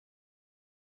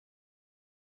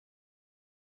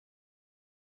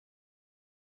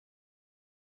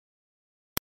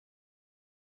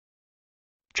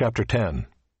Chapter 10.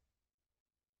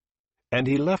 And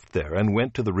he left there and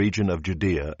went to the region of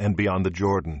Judea and beyond the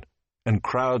Jordan, and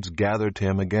crowds gathered to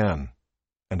him again.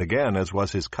 And again, as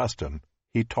was his custom,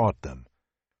 he taught them.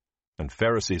 And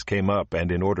Pharisees came up, and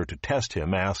in order to test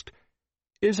him, asked,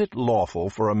 "Is it lawful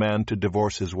for a man to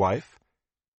divorce his wife?"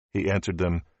 He answered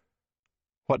them,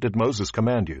 "What did Moses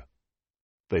command you?"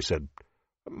 They said,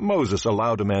 "Moses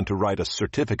allowed a man to write a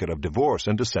certificate of divorce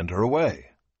and to send her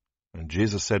away." And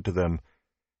Jesus said to them,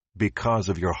 "Because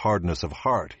of your hardness of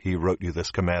heart he wrote you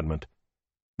this commandment.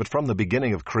 But from the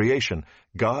beginning of creation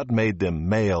God made them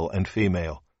male and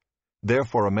female.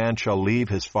 Therefore a man shall leave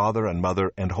his father and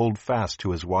mother and hold fast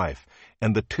to his wife,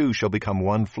 and the two shall become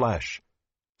one flesh.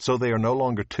 So they are no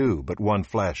longer two, but one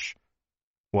flesh.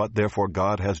 What therefore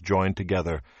God has joined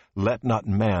together, let not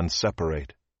man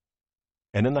separate."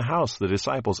 And in the house the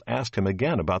disciples asked him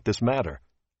again about this matter.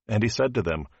 And he said to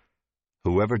them,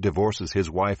 "Whoever divorces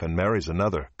his wife and marries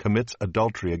another commits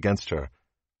adultery against her.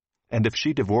 And if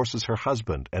she divorces her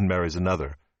husband and marries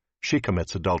another, she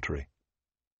commits adultery."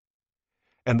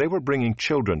 And they were bringing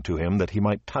children to him that he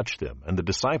might touch them, and the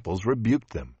disciples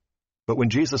rebuked them. But when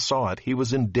Jesus saw it, he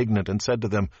was indignant and said to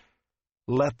them,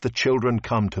 "Let the children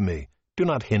come to me. Do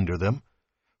not hinder them,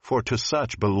 for to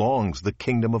such belongs the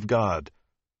kingdom of God.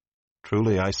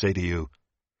 Truly I say to you,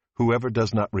 whoever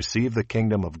does not receive the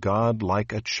kingdom of God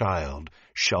like a child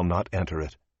shall not enter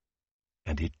it."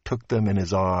 And he took them in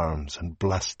his arms and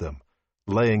blessed them,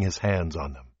 laying his hands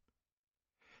on them.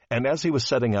 And as he was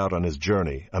setting out on his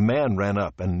journey, a man ran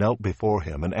up and knelt before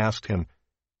him and asked him,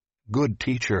 "Good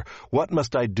teacher, what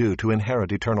must I do to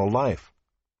inherit eternal life?"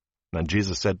 And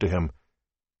Jesus said to him,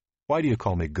 "Why do you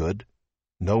call me good?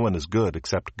 No one is good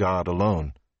except God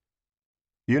alone.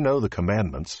 You know the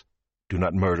commandments: do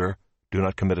not murder, do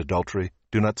not commit adultery,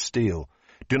 do not steal,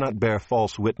 do not bear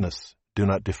false witness, do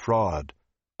not defraud,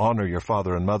 honor your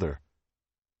father and mother."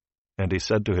 And he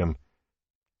said to him,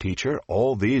 "Teacher,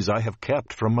 all these I have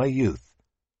kept from my youth."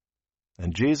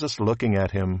 And Jesus, looking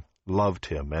at him, loved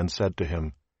him and said to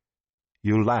him,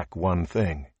 "You lack one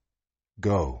thing.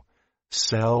 Go,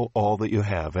 sell all that you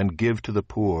have and give to the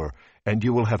poor, and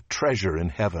you will have treasure in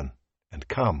heaven. And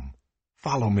come,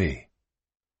 follow me."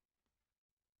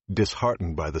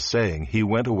 Disheartened by the saying, he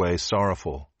went away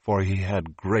sorrowful, for he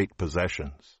had great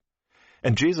possessions.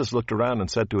 And Jesus looked around and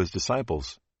said to his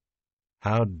disciples,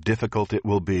 "How difficult it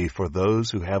will be for those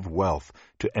who have wealth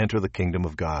to enter the kingdom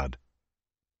of God."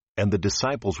 And the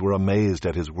disciples were amazed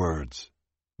at his words.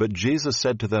 But Jesus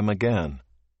said to them again,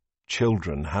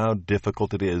 "Children, how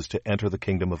difficult it is to enter the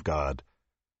kingdom of God.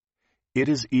 It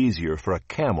is easier for a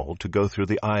camel to go through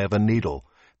the eye of a needle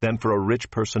than for a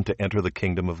rich person to enter the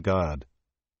kingdom of God."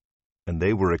 And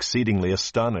they were exceedingly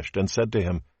astonished and said to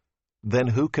him, "Then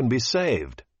who can be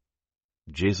saved?"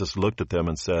 Jesus looked at them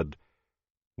and said,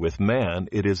 "With man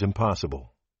it is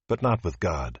impossible, but not with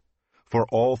God, for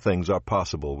all things are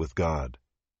possible with God."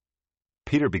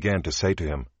 Peter began to say to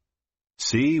him,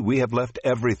 "See, we have left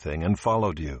everything and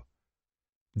followed you."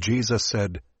 Jesus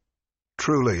said,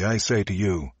 "Truly I say to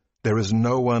you, there is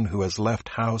no one who has left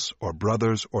house or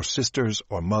brothers or sisters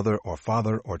or mother or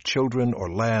father or children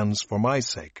or lands for my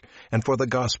sake and for the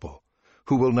gospel,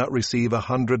 who will not receive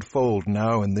 100-fold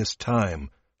now in this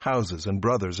time, houses and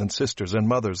brothers and sisters and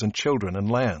mothers and children and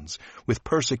lands, with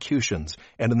persecutions,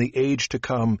 and in the age to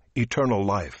come eternal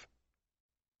life.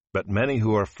 But many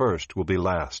who are first will be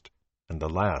last, and the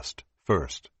last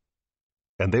first."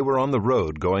 And they were on the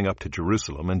road going up to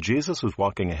Jerusalem, and Jesus was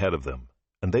walking ahead of them.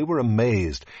 And they were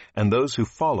amazed, and those who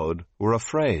followed were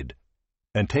afraid.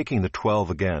 And taking the 12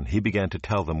 again, he began to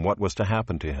tell them what was to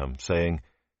happen to him, saying,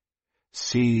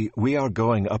 "See, we are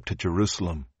going up to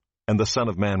Jerusalem, and the Son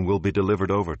of Man will be delivered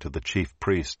over to the chief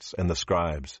priests and the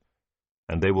scribes,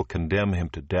 and they will condemn him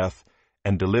to death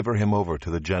and deliver him over to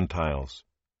the Gentiles.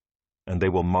 And they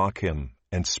will mock him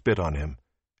and spit on him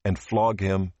and flog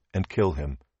him and kill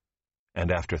him.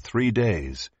 And after 3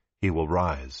 days he will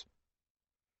rise."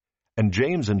 And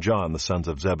James and John, the sons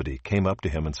of Zebedee, came up to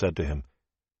him and said to him,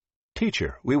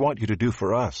 "Teacher, we want you to do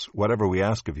for us whatever we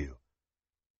ask of you."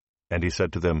 And he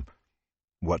said to them,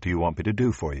 "What do you want me to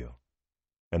do for you?"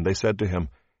 And they said to him,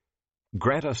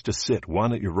 "Grant us to sit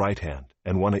one at your right hand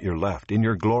and one at your left in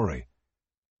your glory."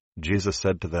 Jesus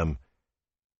said to them,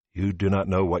 "You do not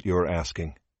know what you are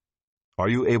asking. Are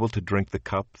you able to drink the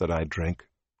cup that I drink,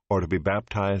 or to be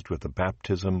baptized with the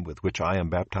baptism with which I am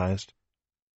baptized?"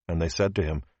 And they said to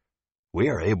him, "We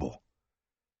are able."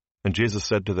 And Jesus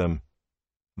said to them,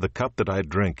 "The cup that I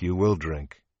drink you will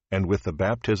drink, and with the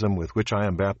baptism with which I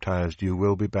am baptized you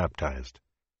will be baptized.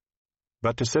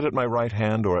 But to sit at my right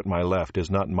hand or at my left is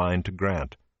not mine to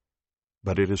grant.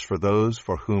 but it is for those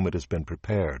for whom it has been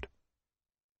prepared."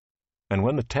 And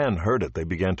when the 10 heard it, they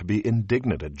began to be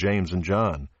indignant at James and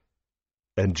John.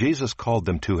 And Jesus called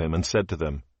them to him and said to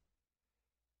them,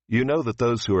 "You know that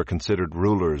those who are considered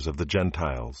rulers of the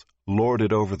Gentiles lord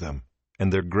it over them,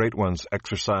 and their great ones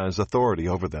exercise authority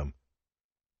over them.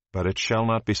 But it shall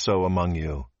not be so among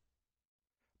you.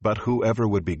 But whoever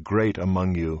would be great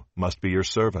among you must be your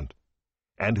servant,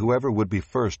 and whoever would be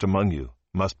first among you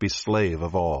must be slave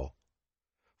of all.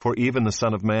 For even the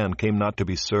Son of Man came not to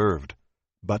be served,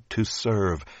 but to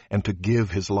serve, and to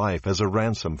give his life as a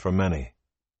ransom for many."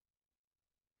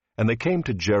 And they came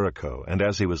to Jericho, and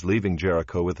as he was leaving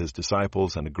Jericho with his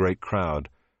disciples and a great crowd,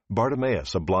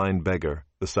 Bartimaeus, a blind beggar,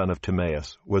 the son of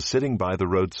Timaeus, was sitting by the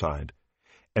roadside.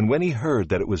 And when he heard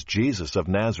that it was Jesus of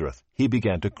Nazareth, he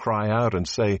began to cry out and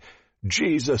say,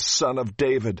 "Jesus, Son of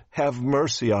David, have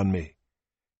mercy on me."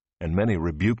 And many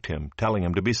rebuked him, telling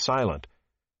him to be silent.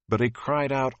 But he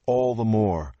cried out all the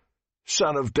more,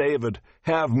 "Son of David,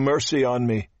 have mercy on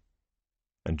me."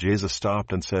 And Jesus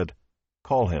stopped and said,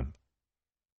 "Call him."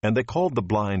 And they called the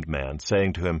blind man,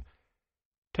 saying to him,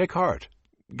 "Take heart,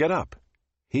 get up,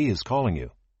 he is calling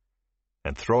you."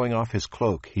 And throwing off his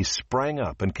cloak, he sprang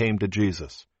up and came to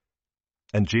Jesus.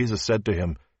 And Jesus said to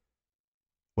him,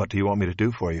 "What do you want me to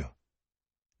do for you?"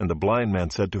 And the blind man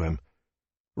said to him,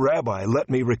 "Rabbi, let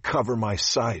me recover my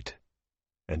sight."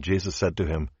 And Jesus said to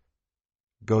him,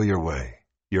 "Go your way,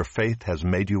 your faith has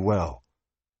made you well."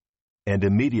 And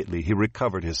immediately he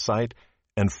recovered his sight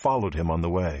and followed him on the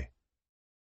way.